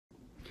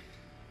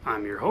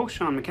I'm your host,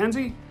 Sean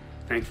MacKenzie.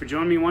 Thanks for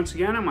joining me once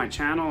again on my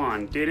channel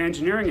on data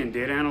engineering and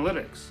data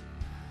analytics.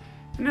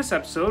 In this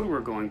episode, we're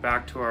going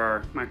back to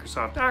our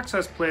Microsoft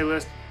Access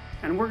playlist,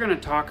 and we're going to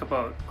talk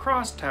about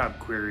crosstab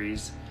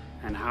queries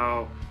and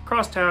how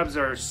crosstabs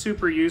are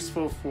super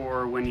useful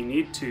for when you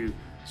need to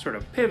sort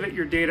of pivot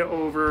your data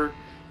over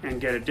and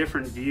get a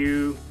different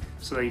view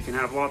so that you can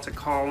have lots of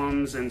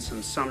columns and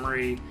some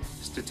summary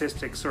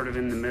statistics sort of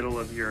in the middle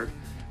of your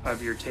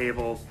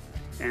table.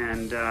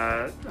 And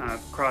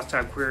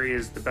crosstab query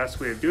is the best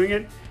way of doing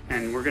it,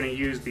 and we're going to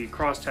use the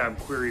crosstab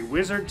query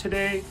wizard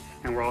today,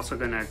 and we're also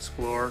going to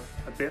explore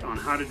a bit on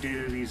how to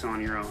do these on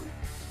your own.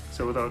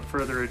 So without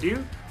further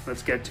ado,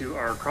 let's get to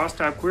our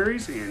crosstab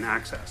queries in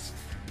Access.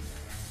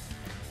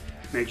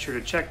 Make sure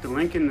to check the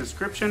link in the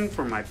description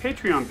for my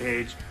Patreon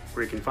page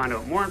where you can find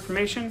out more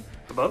information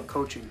about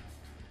coaching.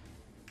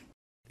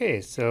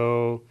 Okay,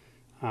 so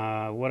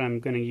what I'm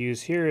going to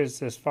use here is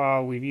this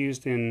file we've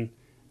used in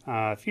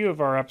a few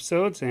of our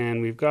episodes,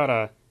 and we've got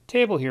a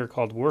table here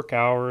called work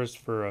hours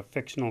for a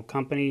fictional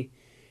company,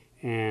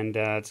 and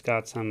it's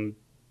got some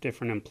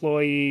different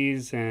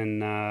employees,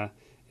 and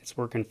it's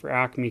working for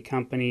Acme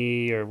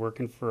Company or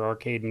working for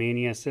Arcade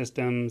Mania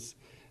Systems,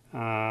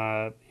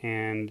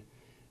 and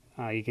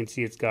you can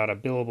see it's got a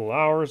billable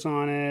hours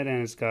on it,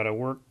 and it's got a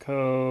work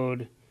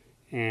code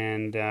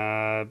and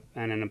an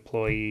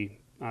employee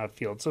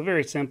field. So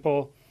very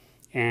simple.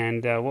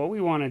 And what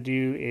we want to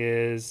do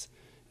is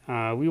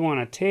we want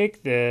to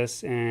take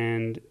this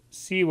and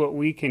see what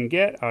we can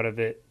get out of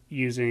it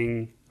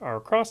using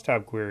our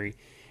crosstab query.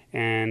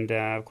 And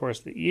of course,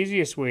 the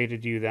easiest way to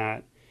do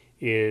that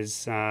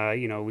is,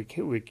 we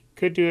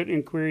could do it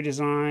in query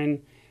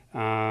design,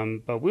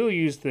 but we'll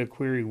use the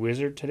query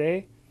wizard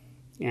today,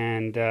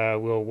 and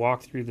we'll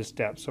walk through the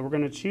steps. So we're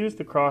going to choose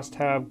the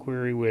crosstab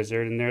query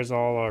wizard, and there's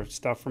all our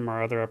stuff from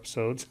our other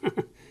episodes.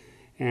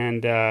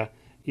 And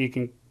you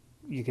can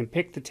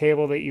pick the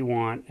table that you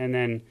want, and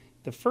then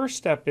the first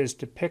step is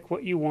to pick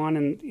what you want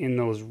in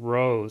those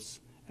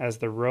rows as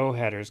the row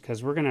headers,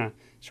 because we're going to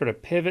sort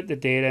of pivot the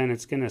data and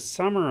it's going to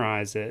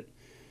summarize it.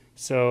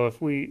 So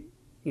if we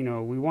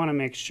want to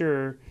make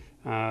sure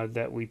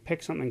that we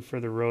pick something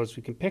for the rows,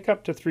 we can pick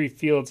up to 3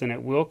 fields and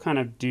it will kind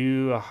of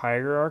do a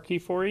hierarchy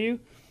for you.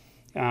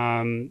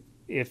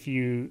 If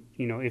you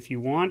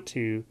want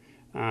to,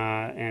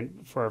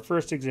 and for our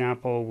first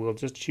example, we'll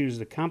just choose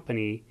the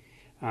company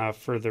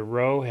for the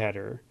row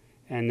header,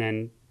 and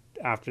then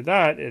after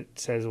that it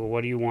says, well,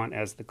 what do you want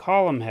as the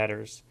column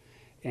headers?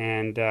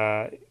 And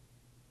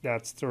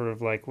that's sort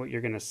of like what you're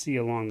going to see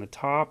along the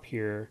top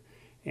here.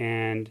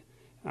 And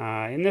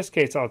in this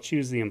case I'll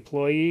choose the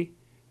employee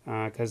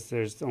because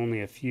there's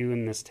only a few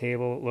in this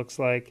table, it looks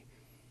like.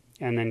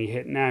 And then you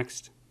hit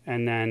next,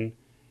 and then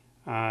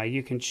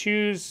you can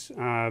choose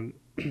from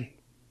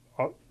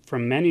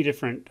many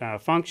different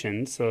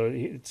functions. So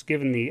it's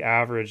given the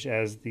average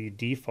as the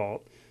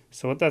default.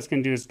 So what that's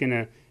going to do is going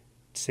to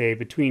say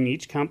between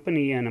each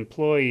company and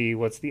employee,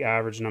 what's the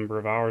average number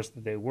of hours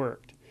that they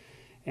worked.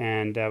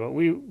 And but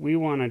we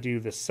want to do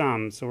the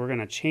sum, so we're going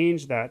to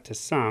change that to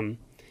sum.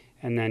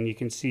 And then you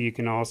can see you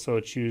can also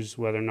choose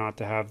whether or not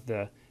to have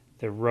the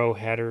row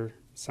header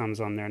sums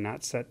on there, and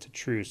that's set to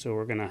true. So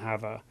we're going to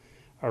have a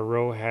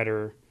row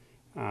header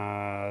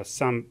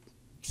sum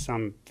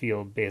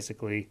field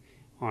basically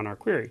on our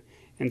query.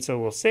 And so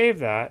we'll save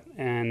that,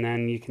 and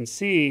then you can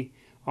see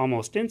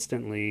almost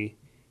instantly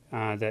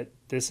that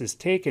this has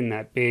taken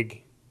that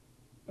big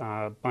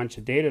bunch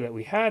of data that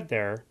we had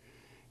there,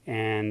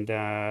 and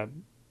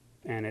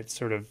it's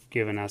sort of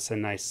given us a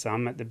nice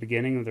sum at the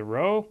beginning of the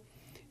row,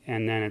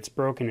 and then it's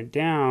broken it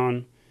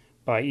down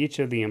by each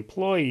of the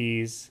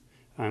employees,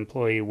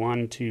 employee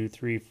 1, 2,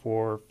 3,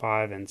 4,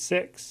 5, and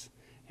 6,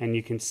 and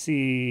you can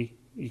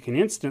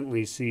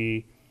instantly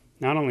see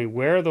not only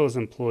where those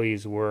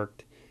employees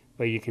worked,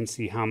 but you can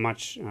see how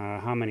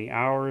many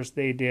hours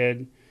they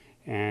did.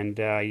 And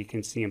you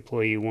can see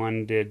employee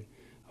 1 did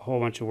a whole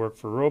bunch of work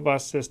for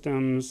robust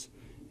systems,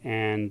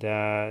 and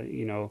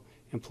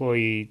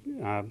employee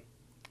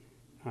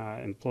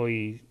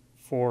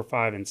 4,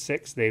 5, and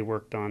 6, they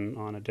worked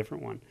on a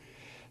different one.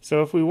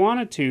 So if we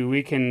wanted to,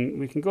 we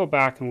can go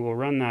back and we'll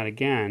run that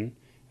again,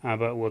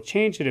 but we'll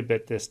change it a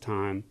bit this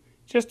time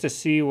just to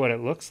see what it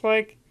looks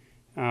like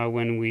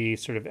when we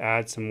sort of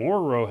add some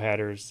more row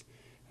headers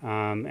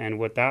and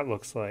what that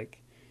looks like.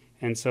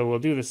 And so we'll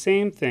do the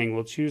same thing.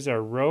 We'll choose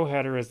our row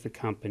header as the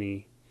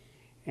company,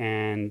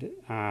 and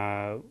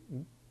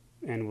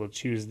we'll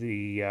choose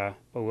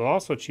but we'll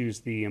also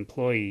choose the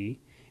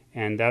employee,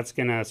 and that's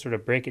going to sort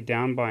of break it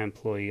down by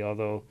employee.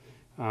 Although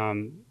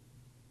I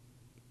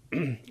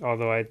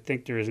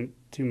think there isn't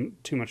too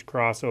much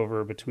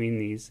crossover between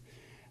these,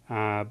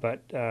 and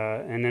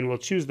then we'll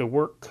choose the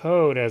work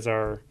code as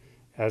our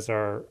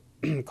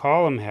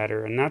column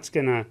header, and that's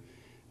going to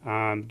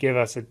give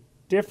us a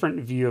different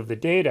view of the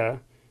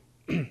data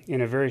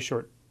in a very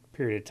short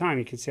period of time.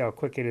 You can see how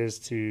quick it is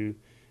to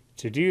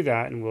do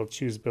that, and we'll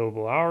choose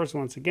billable hours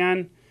once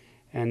again,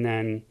 and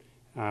then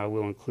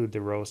we'll include the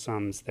row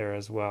sums there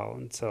as well.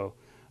 And so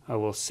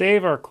we'll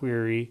save our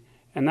query,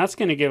 And that's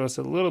going to give us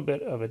a little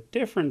bit of a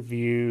different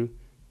view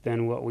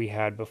than what we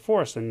had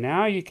before. So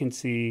now you can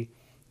see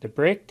the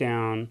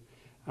breakdown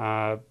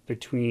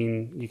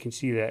between, you can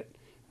see that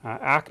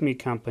Acme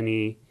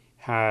Company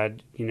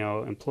had,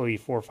 employee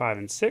 4, 5,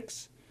 and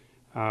 6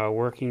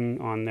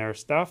 working on their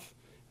stuff,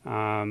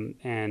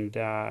 and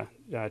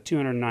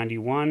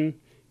 291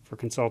 for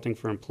consulting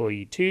for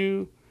employee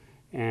 2,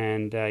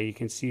 and you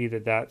can see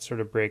that that sort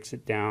of breaks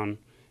it down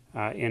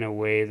in a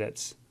way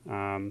that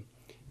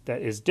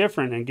is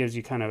different and gives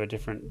you kind of a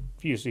different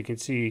view. So you can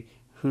see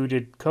who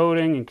did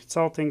coding and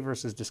consulting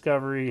versus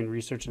discovery and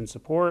research and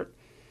support.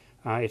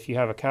 If you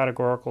have a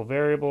categorical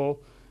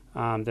variable,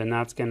 then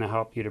that's going to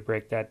help you to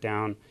break that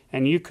down.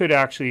 And you could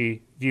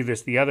actually view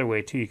this the other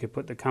way too. You could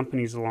put the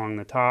companies along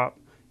the top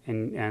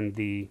and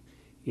the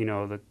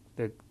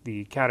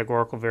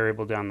categorical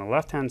variable down the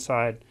left-hand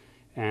side,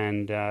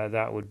 and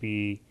that would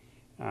be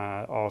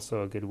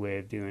also a good way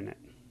of doing it.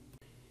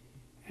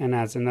 And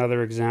as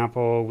another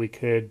example, we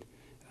could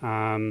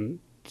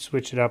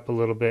switch it up a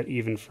little bit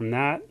even from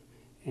that,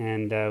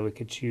 and we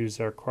could choose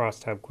our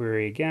crosstab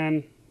query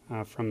again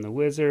from the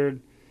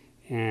wizard,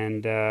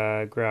 and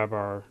grab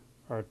our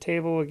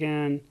table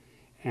again,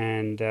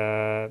 and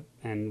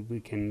we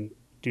can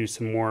do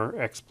some more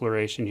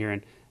exploration here.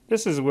 And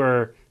this is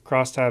where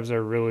crosstabs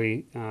are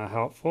really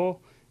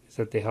helpful, is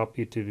that they help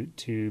you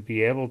to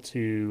be able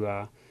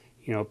to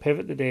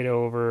pivot the data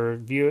over,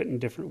 view it in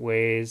different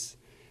ways.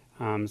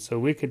 So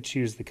we could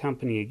choose the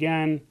company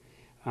again,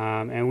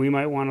 and we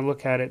might want to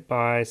look at it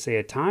by, say,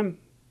 a time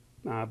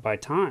by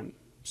time.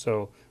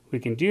 So we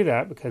can do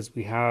that because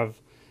we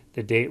have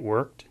the date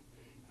worked.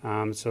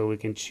 So we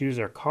can choose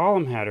our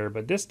column header,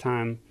 but this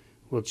time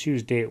we'll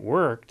choose date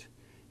worked,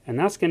 and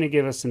that's going to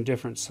give us some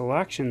different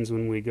selections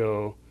when we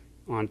go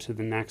on to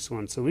the next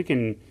one. So we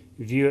can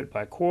view it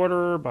by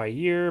quarter, by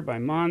year, by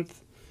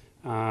month,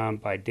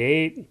 by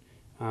date,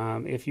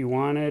 if you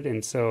wanted.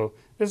 And so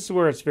this is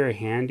where it's very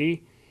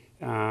handy.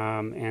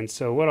 And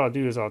so what I'll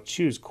do is I'll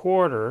choose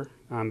quarter,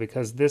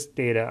 because this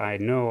data I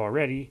know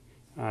already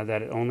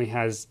that it only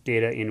has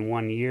data in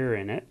 1 year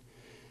in it.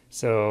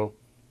 So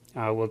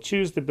we'll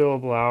choose the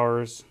billable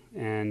hours,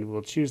 and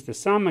we'll choose the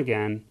sum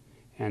again,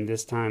 and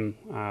this time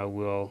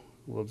we'll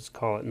just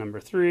call it number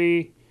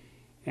 3.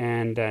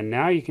 And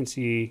now you can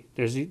see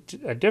there's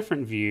a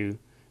different view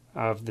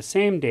of the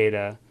same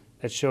data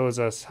that shows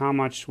us how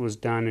much was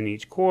done in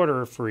each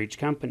quarter for each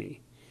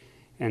company.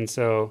 And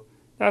so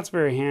that's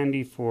very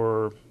handy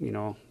for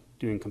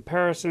doing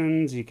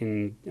comparisons. You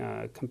can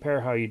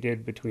compare how you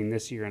did between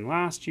this year and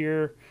last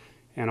year,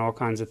 and all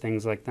kinds of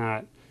things like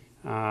that.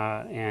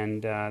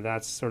 And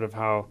that's sort of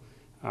how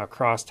a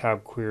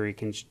crosstab query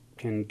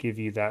can give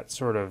you that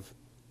sort of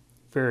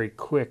very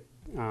quick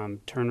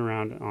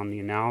turnaround on the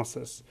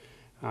analysis.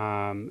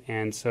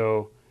 And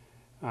so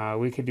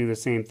we could do the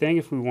same thing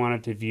if we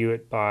wanted to view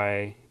it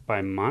by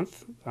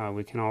month.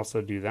 We can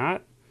also do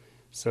that.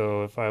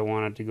 So if I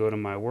wanted to go to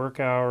my work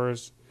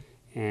hours,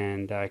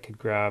 and I could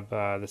grab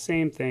the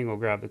same thing, we'll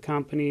grab the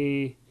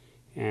company,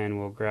 and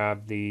we'll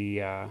grab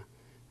the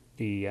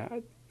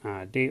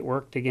date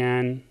worked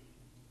again,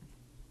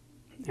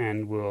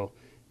 and we'll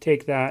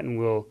take that,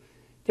 and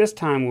this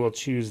time we'll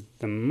choose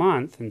the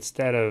month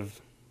instead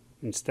of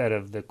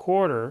the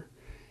quarter.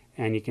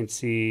 And you can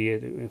see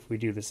if we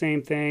do the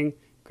same thing,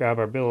 grab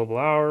our billable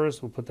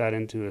hours, we'll put that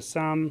into a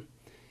sum,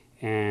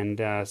 and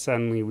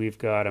suddenly we've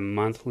got a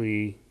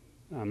monthly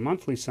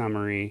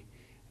summary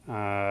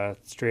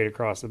straight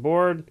across the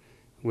board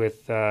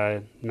with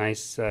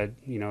nice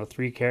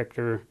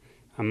 3-character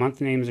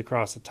month names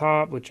across the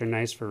top, which are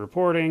nice for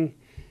reporting.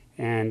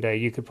 And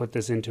you could put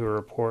this into a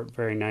report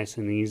very nice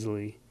and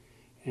easily,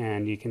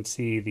 and you can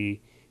see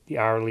the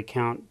hourly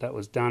count that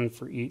was done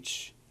for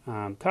each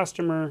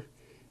customer,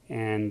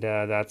 and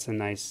that's a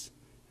nice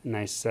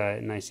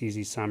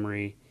easy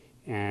summary,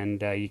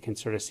 and you can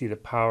sort of see the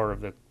power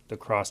of the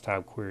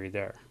crosstab query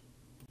there.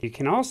 You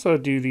can also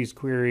do these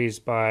queries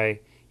by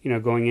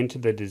going into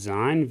the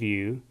design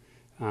view.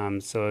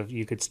 So if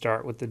you could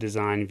start with the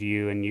design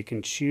view, and you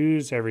can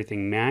choose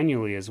everything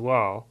manually as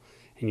well,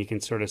 and you can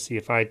sort of see,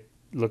 if I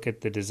look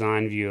at the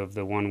design view of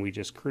the one we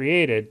just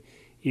created,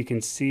 you can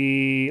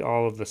see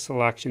all of the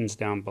selections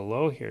down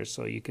below here,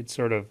 so you could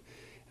sort of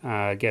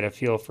get a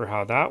feel for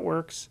how that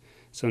works.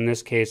 So in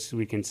this case,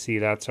 we can see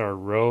that's our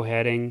row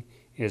heading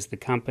is the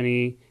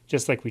company,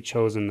 just like we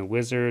chose in the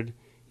wizard.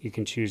 You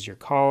can choose your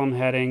column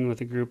heading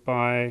with a group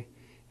by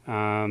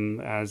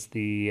as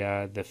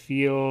the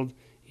field.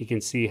 You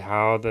can see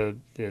how the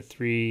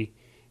three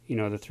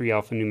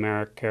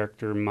alphanumeric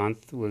character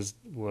month was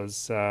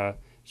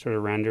sort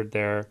of rendered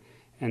there,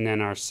 and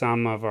then our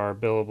sum of our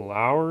billable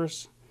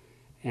hours,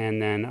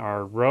 and then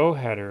our row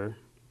header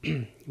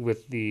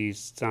with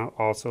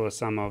also a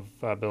sum of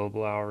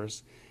billable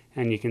hours.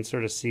 And you can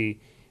sort of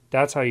see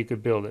that's how you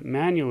could build it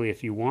manually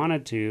if you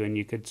wanted to, and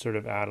you could sort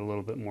of add a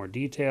little bit more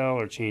detail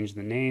or change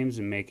the names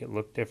and make it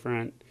look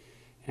different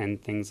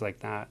and things like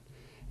that,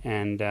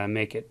 and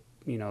make it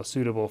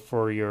suitable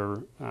for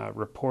your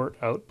report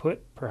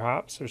output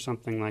perhaps, or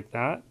something like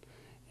that.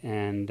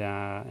 and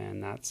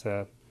that's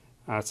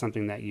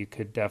something that you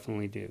could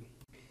definitely do.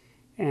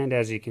 And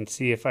as you can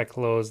see, if I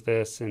close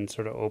this and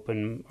sort of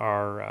open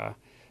our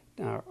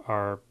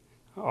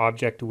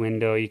object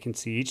window, you can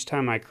see each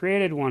time I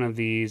created one of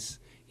these,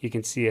 you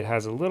can see it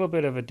has a little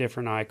bit of a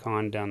different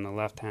icon down the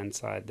left hand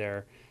side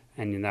there,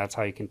 and that's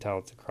how you can tell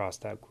it's a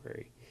crosstab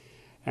query.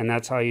 And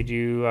that's how you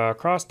do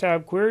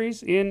crosstab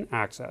queries in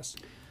Access.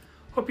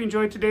 Hope you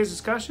enjoyed today's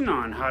discussion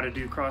on how to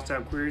do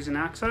crosstab queries in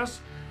Access.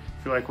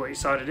 If you like what you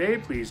saw today,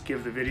 please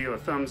give the video a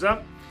thumbs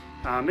up.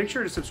 Make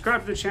sure to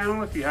subscribe to the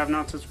channel if you have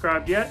not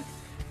subscribed yet,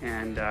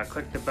 and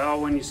click the bell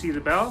when you see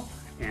the bell,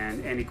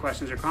 and any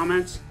questions or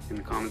comments in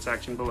the comment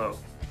section below.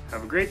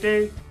 Have a great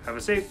day, have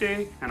a safe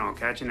day, and I'll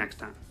catch you next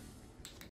time.